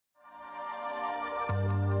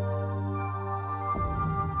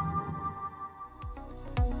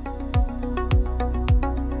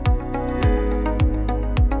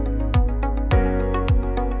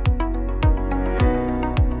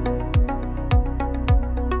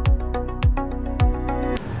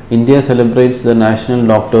India celebrates the National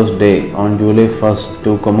Doctors' Day on July 1st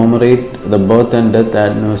to commemorate the birth and death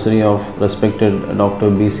anniversary of respected Dr.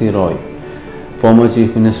 B.C. Roy, former Chief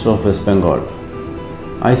Minister of West Bengal.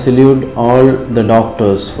 I salute all the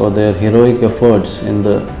doctors for their heroic efforts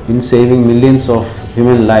in saving millions of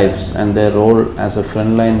human lives and their role as a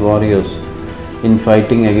frontline warriors in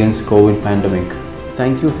fighting against COVID pandemic.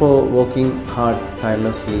 Thank you for working hard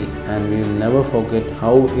tirelessly, and we will never forget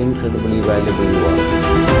how incredibly valuable you are.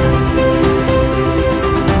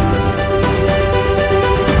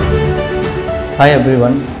 Hi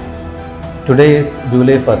everyone, today is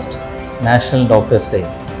July 1st, National Doctors' Day.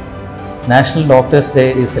 National Doctors' Day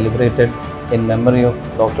is celebrated in memory of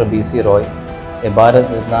Dr. B.C. Roy, a Bharat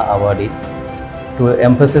Ratna awardee, to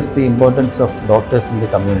emphasize the importance of doctors in the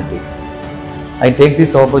community. I take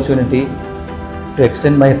this opportunity to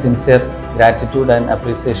extend my sincere gratitude and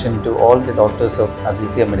appreciation to all the doctors of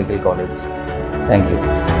Azeezia Medical College. Thank you.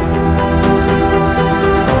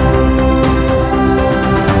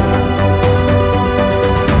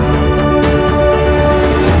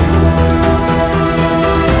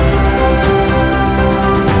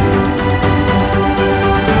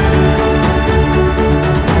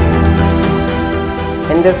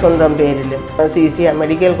 എൻ്റെ സ്വന്തം പേരിലും Azeezia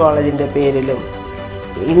medical കോളേജിൻ്റെ പേരിലും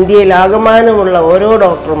ഇന്ത്യയിലാകമാനമുള്ള ഓരോ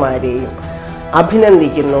ഡോക്ടർമാരെയും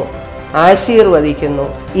അഭിനന്ദിക്കുന്നു, ആശീർവദിക്കുന്നു.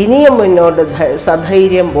 ഇനിയും മുന്നോട്ട്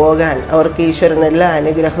സധൈര്യം പോകാൻ അവർക്ക് ഈശ്വരൻ എല്ലാ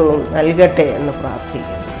അനുഗ്രഹവും നൽകട്ടെ എന്ന്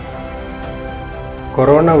പ്രാർത്ഥിക്കുന്നു.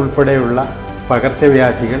 കൊറോണ ഉൾപ്പെടെയുള്ള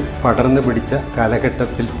പകർച്ചവ്യാധികൾ പടർന്നു പിടിച്ച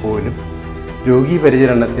കാലഘട്ടത്തിൽ പോലും രോഗീ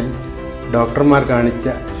പരിചരണത്തിൽ ഡോക്ടർമാർ കാണിച്ച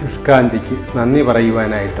ശുഷ്കാന്തിക്ക് നന്ദി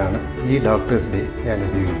പറയുവാനായിട്ടാണ് ഈ ഡോക്ടേഴ്സ് ഡേ ഞാൻ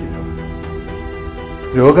ഉപയോഗിക്കുന്നത്.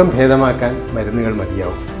 രോഗം ഭേദമാക്കാൻ മരുന്നുകൾ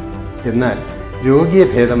മതിയാവും, എന്നാൽ രോഗിയെ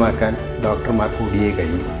ഭേദമാക്കാൻ ഡോക്ടർമാർ കൂടിയേ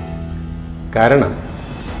കഴിയും. കാരണം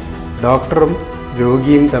ഡോക്ടറും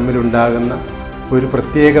രോഗിയും തമ്മിലുണ്ടാകുന്ന ഒരു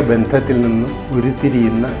പ്രത്യേക ബന്ധത്തിൽ നിന്നും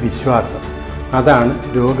ഉരുത്തിരിയുന്ന വിശ്വാസം, അതാണ്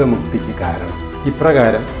രോഗമുക്തിക്ക് കാരണം.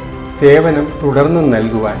 ഇപ്രകാരം സേവനം തുടർന്ന്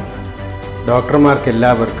നൽകുവാൻ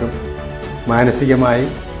ഡോക്ടർമാർക്കെല്ലാവർക്കും മാനസികമായും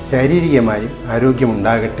ശാരീരികമായും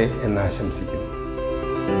ആരോഗ്യമുണ്ടാകട്ടെ എന്ന് ആശംസിക്കുന്നു.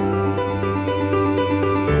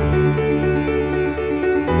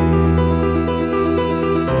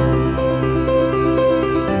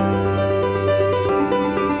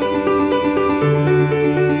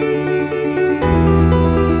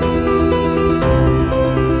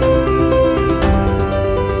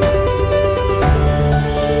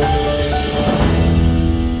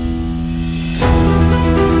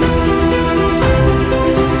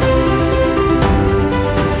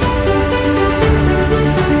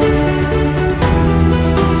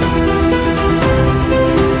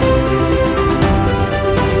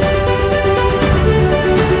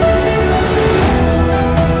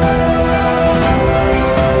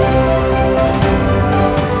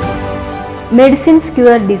 Medicines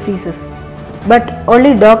cure diseases, but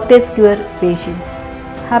only doctors cure patients.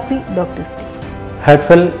 Happy Doctors' Day.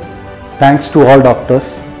 Heartfelt thanks to all doctors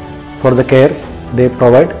for the care they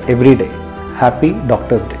provide every day. Happy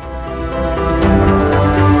Doctors' Day.